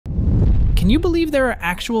Can you believe there are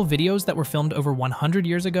actual videos that were filmed over 100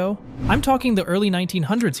 years ago? I'm talking the early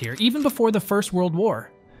 1900s here, even before the First World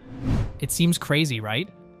War. It seems crazy, right?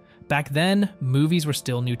 Back then, movies were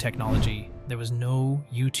still new technology. There was no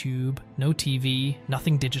YouTube, no TV,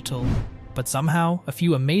 nothing digital. But somehow, a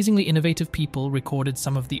few amazingly innovative people recorded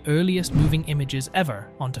some of the earliest moving images ever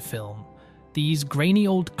onto film. These grainy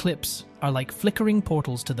old clips are like flickering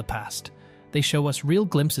portals to the past. They show us real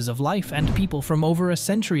glimpses of life and people from over a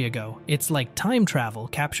century ago. It's like time travel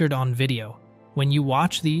captured on video. When you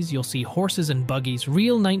watch these, you'll see horses and buggies,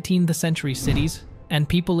 real 19th century cities, and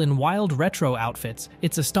people in wild retro outfits.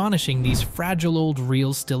 It's astonishing these fragile old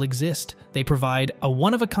reels still exist. They provide a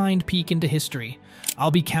one-of-a-kind peek into history.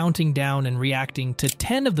 I'll be counting down and reacting to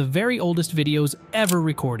 10 of the very oldest videos ever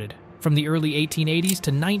recorded, from the early 1880s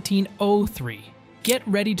to 1903. Get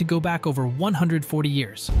ready to go back over 140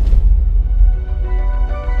 years.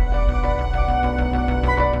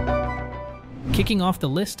 Kicking off the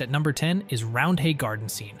list at number 10 is Roundhay Garden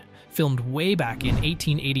Scene, filmed way back in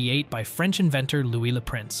 1888 by French inventor Louis Le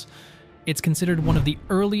Prince. It's considered one of the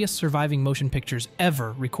earliest surviving motion pictures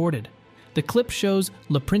ever recorded. The clip shows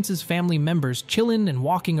Le Prince's family members chillin' and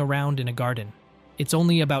walking around in a garden. It's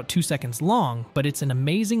only about 2 seconds long, but it's an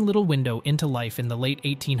amazing little window into life in the late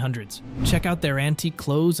 1800s. Check out their antique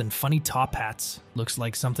clothes and funny top hats. Looks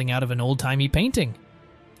like something out of an old-timey painting.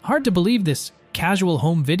 Hard to believe this casual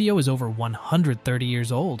home video is over 130 years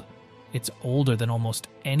old. It's older than almost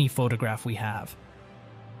any photograph we have.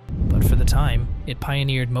 But for the time, it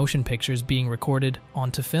pioneered motion pictures being recorded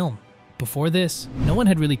onto film. Before this, no one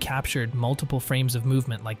had really captured multiple frames of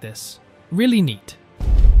movement like this. Really neat.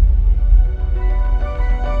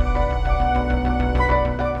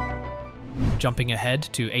 Jumping ahead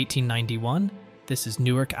to 1891, this is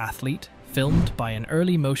Newark Athlete, filmed by an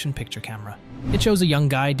early motion picture camera. It shows a young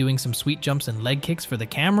guy doing some sweet jumps and leg kicks for the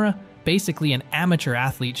camera, basically an amateur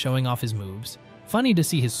athlete showing off his moves. Funny to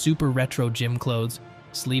see his super retro gym clothes,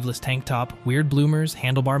 sleeveless tank top, weird bloomers,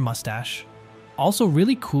 handlebar mustache. Also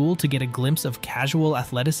really cool to get a glimpse of casual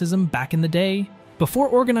athleticism back in the day, before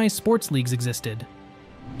organized sports leagues existed.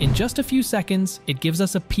 In just a few seconds, it gives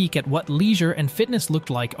us a peek at what leisure and fitness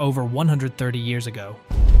looked like over 130 years ago.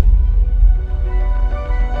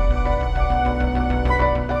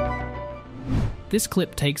 This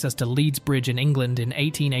clip takes us to Leeds Bridge in England in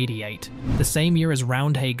 1888, the same year as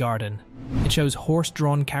Roundhay Garden. It shows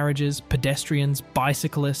horse-drawn carriages, pedestrians,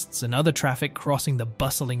 bicyclists, and other traffic crossing the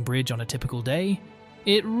bustling bridge on a typical day.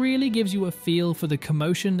 It really gives you a feel for the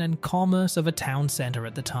commotion and commerce of a town centre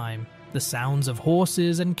at the time. The sounds of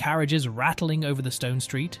horses and carriages rattling over the stone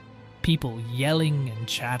street, people yelling and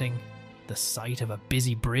chatting, the sight of a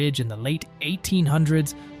busy bridge in the late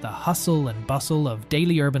 1800s, the hustle and bustle of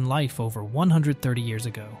daily urban life over 130 years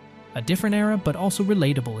ago. A different era, but also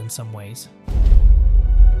relatable in some ways.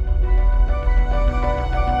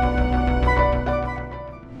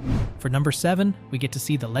 For number 7, we get to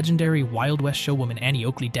see the legendary Wild West showwoman Annie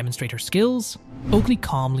Oakley demonstrate her skills. Oakley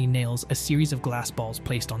calmly nails a series of glass balls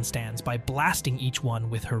placed on stands by blasting each one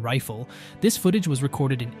with her rifle. This footage was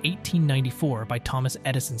recorded in 1894 by Thomas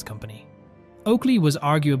Edison's company. Oakley was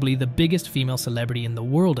arguably the biggest female celebrity in the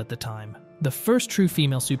world at the time, the first true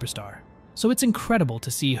female superstar. So it's incredible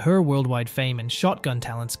to see her worldwide fame and shotgun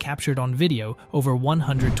talents captured on video over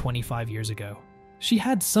 125 years ago. She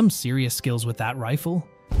had some serious skills with that rifle.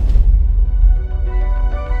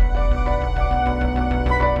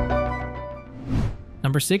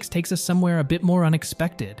 Number 6 takes us somewhere a bit more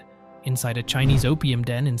unexpected, inside a Chinese opium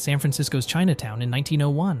den in San Francisco's Chinatown in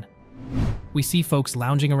 1901. We see folks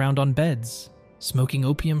lounging around on beds, smoking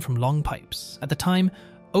opium from long pipes. At the time,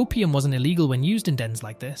 opium wasn't illegal when used in dens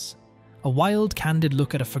like this. A wild, candid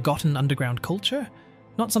look at a forgotten underground culture?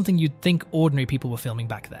 Not something you'd think ordinary people were filming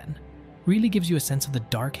back then. Really gives you a sense of the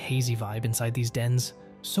dark, hazy vibe inside these dens.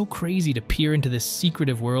 So crazy to peer into this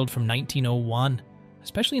secretive world from 1901,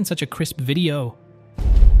 especially in such a crisp video.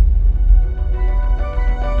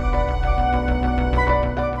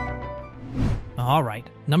 Alright,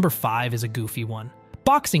 number 5 is a goofy one.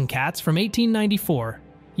 Boxing Cats from 1894.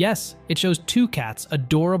 Yes, it shows 2 cats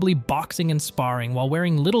adorably boxing and sparring while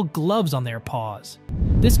wearing little gloves on their paws.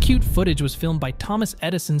 This cute footage was filmed by Thomas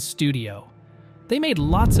Edison's studio. They made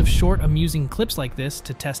lots of short, amusing clips like this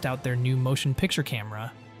to test out their new motion picture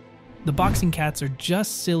camera. The boxing cats are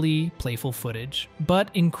just silly, playful footage, but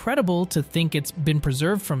incredible to think it's been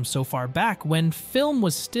preserved from so far back when film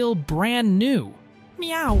was still brand new.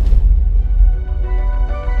 Meow!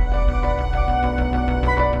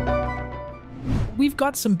 We've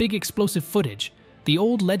got some big explosive footage. The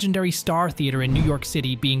old legendary Star Theater in New York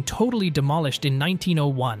City being totally demolished in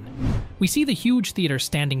 1901. We see the huge theater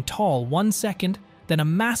standing tall 1 second, then a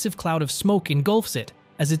massive cloud of smoke engulfs it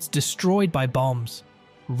as it's destroyed by bombs.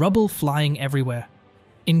 Rubble flying everywhere.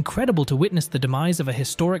 Incredible to witness the demise of a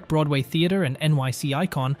historic Broadway theater and NYC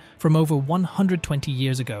icon from over 120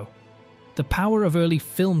 years ago. The power of early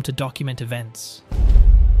film to document events.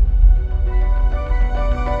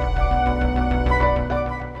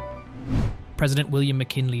 President William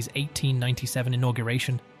McKinley's 1897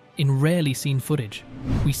 inauguration. In rarely seen footage,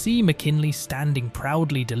 we see McKinley standing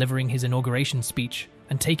proudly delivering his inauguration speech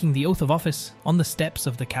and taking the oath of office on the steps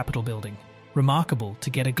of the Capitol building. Remarkable to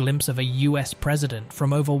get a glimpse of a US president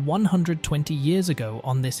from over 120 years ago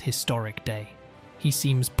on this historic day. He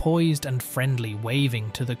seems poised and friendly,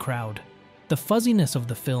 waving to the crowd. The fuzziness of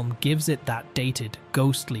the film gives it that dated,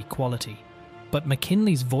 ghostly quality, but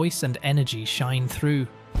McKinley's voice and energy shine through.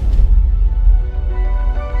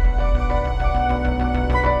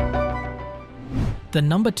 The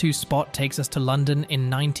number 2 spot takes us to London in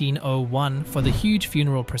 1901 for the huge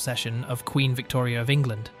funeral procession of Queen Victoria of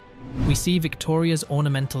England. We see Victoria's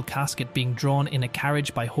ornamental casket being drawn in a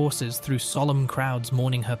carriage by horses through solemn crowds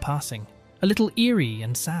mourning her passing. A little eerie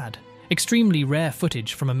and sad. Extremely rare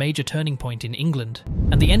footage from a major turning point in England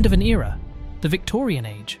and the end of an era, the Victorian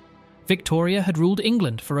Age. Victoria had ruled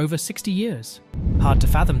England for over 60 years. Hard to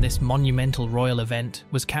fathom this monumental royal event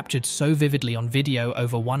was captured so vividly on video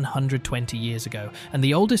over 120 years ago, and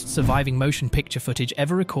the oldest surviving motion picture footage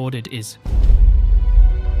ever recorded is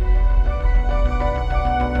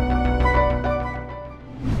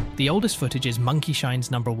The oldest footage is Monkey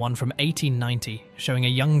Shine's number 1 from 1890, showing a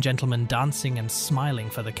young gentleman dancing and smiling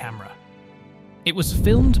for the camera. It was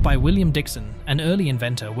filmed by William Dixon, an early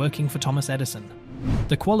inventor working for Thomas Edison.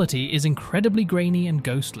 The quality is incredibly grainy and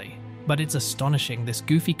ghostly, but it's astonishing this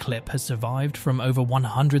goofy clip has survived from over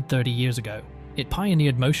 130 years ago. It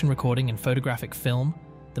pioneered motion recording and photographic film.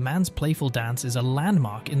 The man's playful dance is a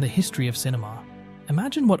landmark in the history of cinema.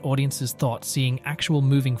 Imagine what audiences thought seeing actual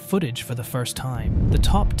moving footage for the first time. The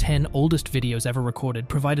top 10 oldest videos ever recorded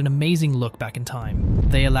provide an amazing look back in time.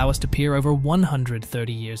 They allow us to peer over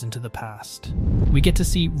 130 years into the past. We get to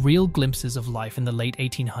see real glimpses of life in the late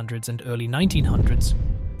 1800s and early 1900s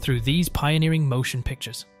through these pioneering motion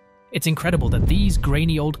pictures. It's incredible that these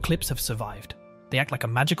grainy old clips have survived. They act like a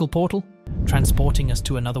magical portal, transporting us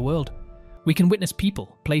to another world. We can witness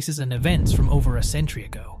people, places, and events from over a century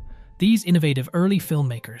ago. These innovative early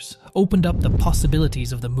filmmakers opened up the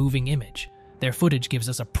possibilities of the moving image. Their footage gives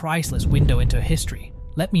us a priceless window into history.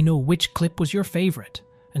 Let me know which clip was your favorite.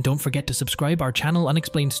 And don't forget to subscribe our channel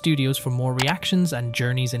Unexplained Studios for more reactions and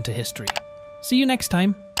journeys into history. See you next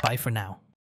time. Bye for now.